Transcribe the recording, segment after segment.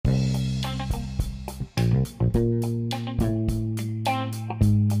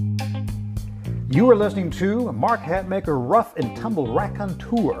You are listening to Mark Hatmaker Rough and Tumble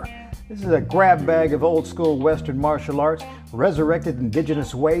Raconteur. This is a grab bag of old school Western martial arts, resurrected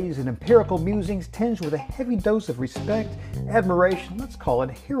indigenous ways, and empirical musings tinged with a heavy dose of respect, admiration, let's call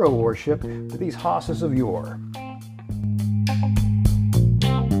it hero worship, for these hosses of yore.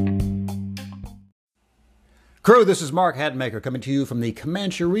 Crew, this is Mark Hatmaker coming to you from the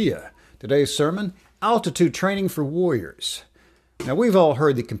Comancheria. Today's sermon, Altitude Training for Warriors. Now, we've all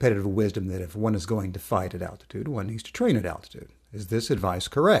heard the competitive wisdom that if one is going to fight at altitude, one needs to train at altitude. Is this advice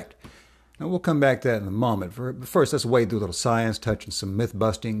correct? Now, we'll come back to that in a moment. But first, let's wade through a little science, touch on some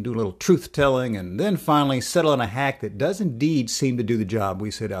myth-busting, do a little truth-telling, and then finally settle on a hack that does indeed seem to do the job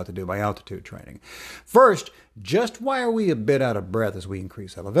we set out to do by altitude training. First, just why are we a bit out of breath as we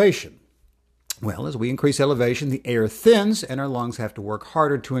increase elevation? Well, as we increase elevation, the air thins and our lungs have to work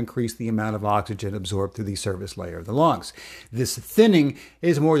harder to increase the amount of oxygen absorbed through the surface layer of the lungs. This thinning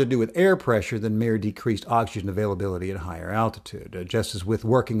is more to do with air pressure than mere decreased oxygen availability at higher altitude. Just as with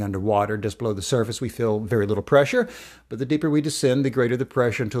working underwater, just below the surface, we feel very little pressure, but the deeper we descend, the greater the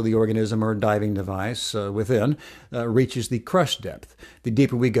pressure until the organism or diving device within reaches the crush depth. The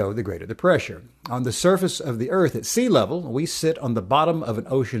deeper we go, the greater the pressure. On the surface of the Earth at sea level, we sit on the bottom of an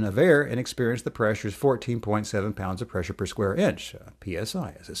ocean of air and experience the pressure is 14.7 pounds of pressure per square inch,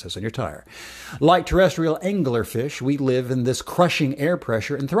 PSI, as it says on your tire. Like terrestrial anglerfish, we live in this crushing air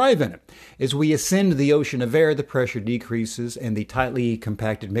pressure and thrive in it. As we ascend the ocean of air, the pressure decreases and the tightly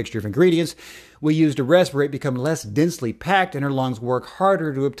compacted mixture of ingredients we use to respirate become less densely packed, and our lungs work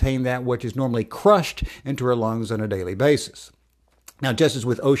harder to obtain that which is normally crushed into our lungs on a daily basis. Now, just as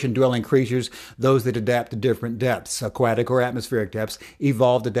with ocean-dwelling creatures, those that adapt to different depths, aquatic or atmospheric depths,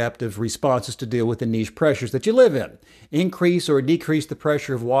 evolved adaptive responses to deal with the niche pressures that you live in. Increase or decrease the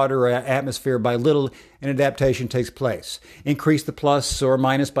pressure of water or atmosphere by little, and adaptation takes place. Increase the plus or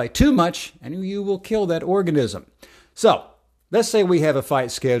minus by too much, and you will kill that organism. So, let's say we have a fight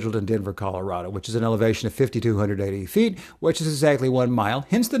scheduled in Denver, Colorado, which is an elevation of 5,280 feet, which is exactly 1 mile,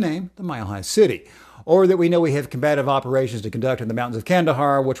 hence the name, the Mile High City. Or that we know we have combative operations to conduct in the mountains of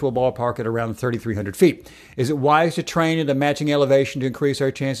Kandahar, which will ballpark at around 3,300 feet. Is it wise to train at a matching elevation to increase our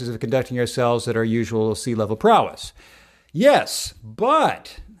chances of conducting ourselves at our usual sea level prowess? Yes,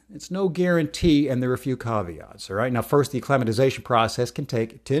 but it's no guarantee, and there are a few caveats. All right. Now, first, the acclimatization process can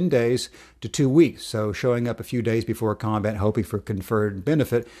take 10 days to 2 weeks. So showing up a few days before combat, hoping for conferred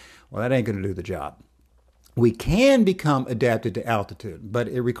benefit, well, that ain't going to do the job. We can become adapted to altitude, but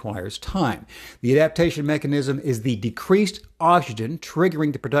it requires time. The adaptation mechanism is the decreased oxygen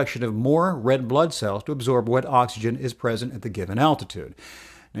triggering the production of more red blood cells to absorb what oxygen is present at the given altitude.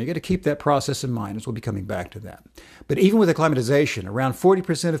 Now, you got to keep that process in mind, as we'll be coming back to that. But even with acclimatization, around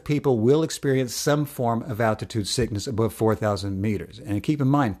 40% of people will experience some form of altitude sickness above 4,000 meters. And keep in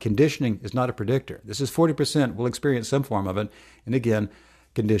mind, conditioning is not a predictor. This is 40% will experience some form of it. And again,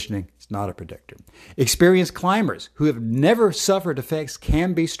 conditioning is not a predictor. Experienced climbers who have never suffered effects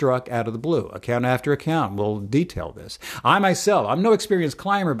can be struck out of the blue. Account after account will detail this. I myself, I'm no experienced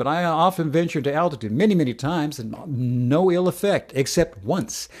climber, but I often ventured to altitude many times and no ill effect except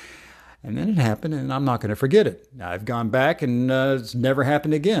once. And then it happened, and I'm not going to forget it. I've gone back, and it's never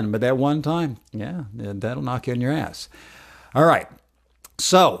happened again. But that one time, yeah, that'll knock you on your ass. All right.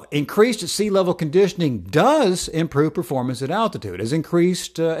 So, increased sea level conditioning does improve performance at altitude. As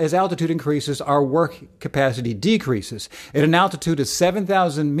altitude increases, our work capacity decreases. At an altitude of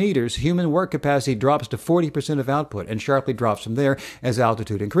 7,000 meters, human work capacity drops to 40% of output and sharply drops from there as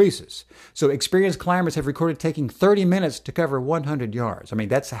altitude increases. So, experienced climbers have recorded taking 30 minutes to cover 100 yards. I mean,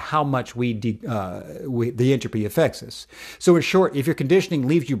 that's how much the entropy affects us. So, in short, if your conditioning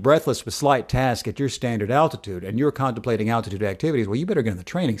leaves you breathless with slight tasks at your standard altitude and you're contemplating altitude activities, well, you better get in the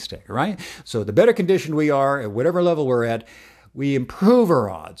training stick, right? So the better conditioned we are at whatever level we're at, we improve our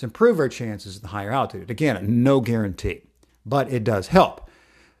odds, improve our chances at the higher altitude. Again, no guarantee, but it does help.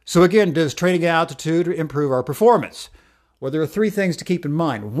 So again, does training at altitude improve our performance? Well, there are 3 things to keep in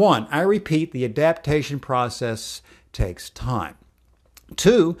mind. 1, I repeat, the adaptation process takes time.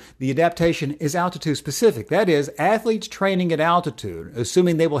 2, the adaptation is altitude specific. That is, athletes training at altitude,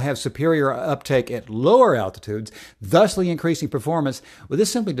 assuming they will have superior uptake at lower altitudes, thusly increasing performance, well, this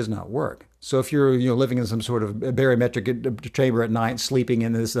simply does not work. So if you're living in some sort of barometric chamber at night, sleeping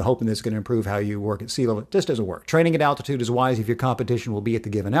in this, hoping this is going to improve how you work at sea level, this doesn't work. Training at altitude is wise if your competition will be at the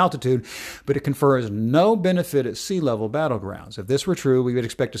given altitude, but it confers no benefit at sea level battlegrounds. If this were true, we would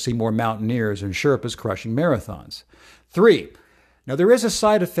expect to see more mountaineers and Sherpas crushing marathons. 3, Now, there is a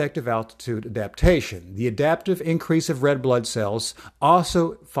side effect of altitude adaptation. The adaptive increase of red blood cells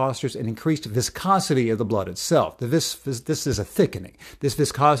also fosters an increased viscosity of the blood itself. This is a thickening. This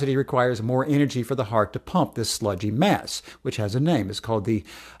viscosity requires more energy for the heart to pump this sludgy mass, which has a name. It's called the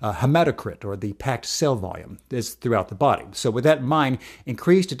hematocrit, or the packed cell volume. It's throughout the body. So with that in mind,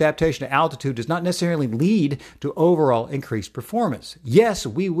 increased adaptation to altitude does not necessarily lead to overall increased performance. Yes,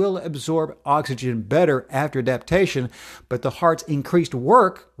 we will absorb oxygen better after adaptation, but the heart's increased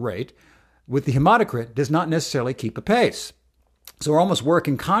work rate with the hematocrit does not necessarily keep a pace. So we're almost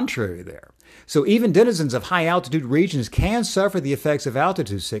working contrary there. So even denizens of high altitude regions can suffer the effects of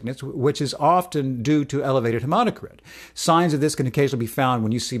altitude sickness, which is often due to elevated hematocrit. Signs of this can occasionally be found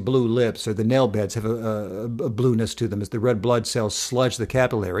when you see blue lips, or the nail beds have a blueness to them as the red blood cells sludge the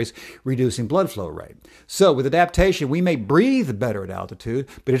capillaries, reducing blood flow rate. So with adaptation, we may breathe better at altitude,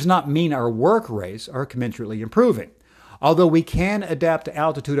 but it does not mean our work rates are commensurately improving. Although we can adapt to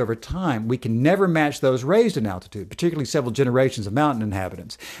altitude over time, we can never match those raised in altitude, particularly several generations of mountain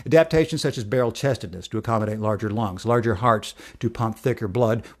inhabitants. Adaptations such as barrel-chestedness to accommodate larger lungs, larger hearts to pump thicker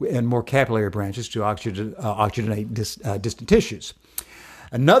blood, and more capillary branches to oxygenate distant tissues.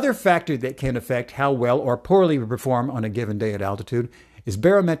 Another factor that can affect how well or poorly we perform on a given day at altitude is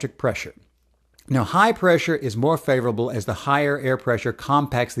barometric pressure. Now, high pressure is more favorable as the higher air pressure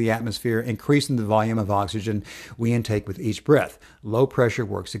compacts the atmosphere, increasing the volume of oxygen we intake with each breath. Low pressure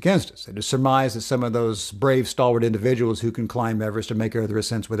works against us. It is surmised that some of those brave, stalwart individuals who can climb Everest or make other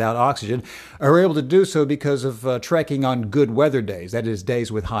ascents without oxygen are able to do so because of trekking on good weather days, that is,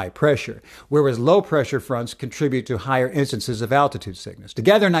 days with high pressure, whereas low pressure fronts contribute to higher instances of altitude sickness. To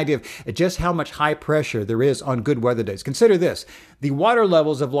gather an idea of just how much high pressure there is on good weather days, consider this. The water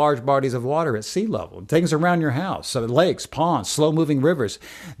levels of large bodies of water at sea level, things around your house, lakes, ponds, slow-moving rivers,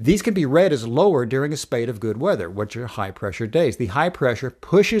 these can be read as lower during a spate of good weather, which are high-pressure days. The high pressure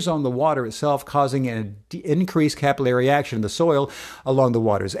pushes on the water itself, causing an increased capillary action in the soil along the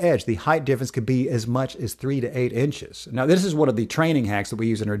water's edge. The height difference could be as much as 3 to 8 inches. Now, this is one of the training hacks that we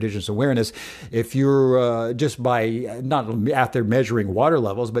use in our Indigenous awareness. If you're just by not out there measuring water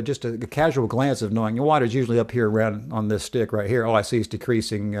levels, but just a casual glance of knowing your water is usually up here around on this stick right here. Oh, I see it's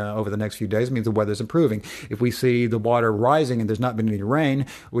decreasing over the next few days. It means the weather's improving. If we see the water rising and there's not been any rain,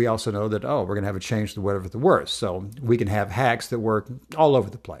 we also know that, we're going to have a change to the weather for the worse. So we can have hacks that work all over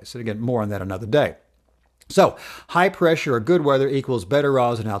the place. And again, more on that another day. So high pressure or good weather equals better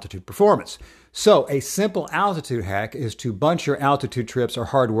odds and altitude performance. So a simple altitude hack is to bunch your altitude trips or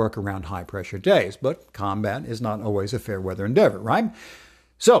hard work around high pressure days. But combat is not always a fair weather endeavor, right?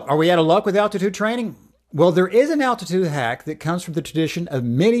 So are we out of luck with altitude training? Well, there is an altitude hack that comes from the tradition of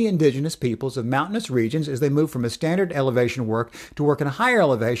many indigenous peoples of mountainous regions as they move from a standard elevation work to work in a higher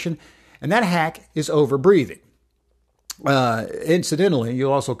elevation, and that hack is overbreathing. Incidentally,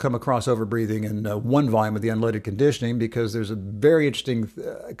 you'll also come across overbreathing in one volume of the Unloaded Conditioning, because there's a very interesting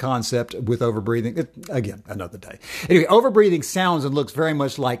concept with overbreathing. Again, another day. Anyway, overbreathing sounds and looks very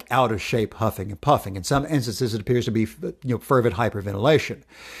much like out of shape huffing and puffing. In some instances, it appears to be fervent hyperventilation.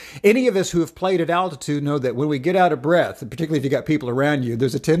 Any of us who have played at altitude know that when we get out of breath, and particularly if you got people around you,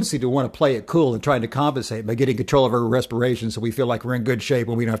 there's a tendency to want to play it cool and trying to compensate by getting control of our respiration so we feel like we're in good shape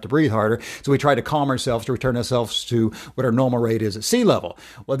when we don't have to breathe harder. So we try to calm ourselves to return ourselves to what our normal rate is at sea level.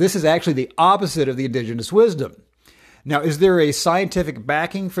 Well, this is actually the opposite of the indigenous wisdom. Now, is there a scientific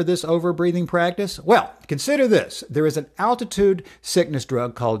backing for this overbreathing practice? Well, consider this. There is an altitude sickness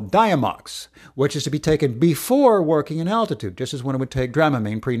drug called Diamox, which is to be taken before working in altitude, just as one would take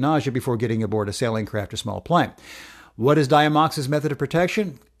Dramamine pre-nausea before getting aboard a sailing craft or small plane. What is Diamox's method of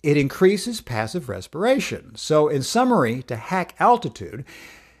protection? It increases passive respiration. So, in summary, to hack altitude,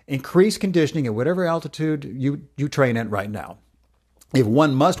 increase conditioning at whatever altitude you train at right now. If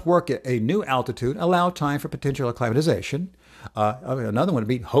one must work at a new altitude, allow time for potential acclimatization. Another one would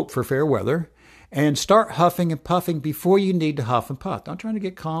be hope for fair weather. And start huffing and puffing before you need to huff and puff. Don't try to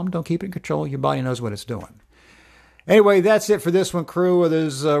get calm. Don't keep it in control. Your body knows what it's doing. Anyway, that's it for this one, crew.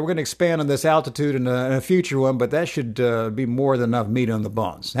 We're going to expand on this altitude in a future one, but that should be more than enough meat on the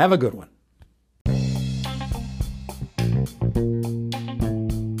bones. Have a good one.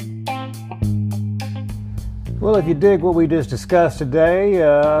 Well, if you dig what we just discussed today,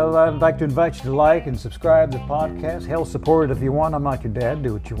 I'd like to invite you to like and subscribe to the podcast. Hell, support it if you want. I'm not your dad.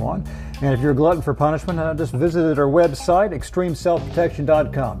 Do what you want. And if you're a glutton for punishment, just visit our website,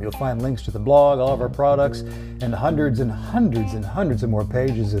 extremeselfprotection.com. You'll find links to the blog, all of our products, and hundreds and hundreds and hundreds of more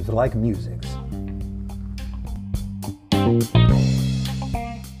pages of like musics.